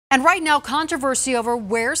And right now, controversy over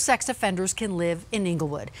where sex offenders can live in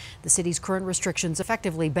Englewood. The city's current restrictions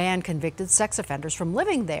effectively ban convicted sex offenders from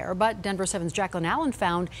living there, but Denver 7's Jacqueline Allen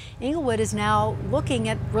found Englewood is now looking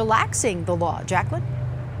at relaxing the law. Jacqueline?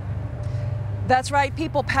 That's right.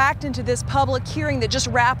 People packed into this public hearing that just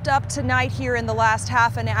wrapped up tonight here in the last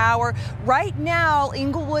half an hour. Right now,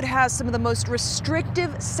 Englewood has some of the most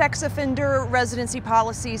restrictive sex offender residency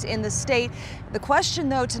policies in the state. The question,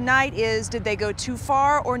 though, tonight is, did they go too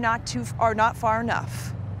far or not far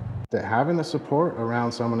enough? That having the support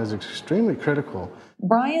around someone is extremely critical.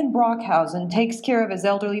 Brian Brockhausen takes care of his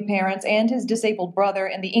elderly parents and his disabled brother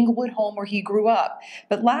in the Englewood home where he grew up.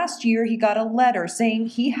 But last year he got a letter saying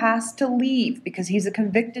he has to leave because he's a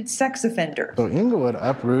convicted sex offender. So Englewood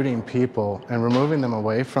uprooting people and removing them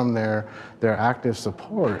away from their active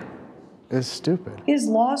support is stupid. His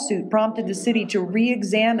lawsuit prompted the city to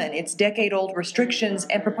re-examine its decade-old restrictions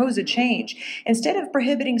and propose a change. Instead of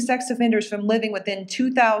prohibiting sex offenders from living within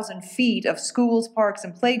 2,000 feet of schools, parks,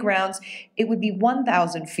 and playgrounds, it would be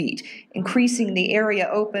 1,000 feet, increasing the area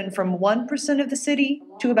open from 1% of the city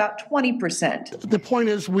to about 20%. The point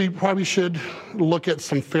is we probably should look at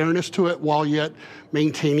some fairness to it while yet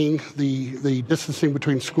maintaining the distancing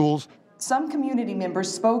between schools. Some community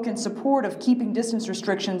members spoke in support of keeping distance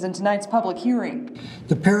restrictions in tonight's public hearing.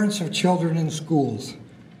 The parents of children in schools,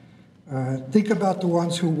 think about the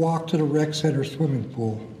ones who walk to the rec center swimming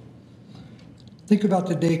pool. Think about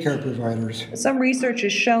the daycare providers. Some research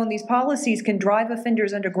has shown these policies can drive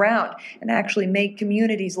offenders underground and actually make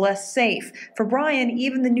communities less safe. For Brian,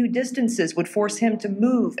 even the new distances would force him to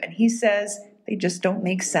move, and he says they just don't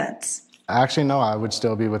make sense. Actually, no, I would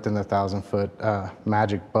still be within the 1,000-foot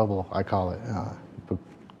magic bubble, I call it.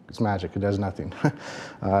 It's magic, it does nothing.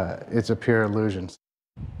 It's a pure illusion.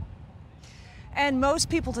 And most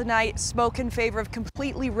people tonight spoke in favor of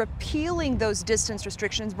completely repealing those distance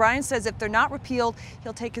restrictions. Brian says if they're not repealed,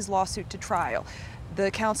 he'll take his lawsuit to trial.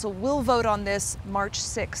 The council will vote on this March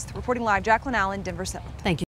 6th. Reporting live, Jacqueline Allen, Denver 7. Thank you.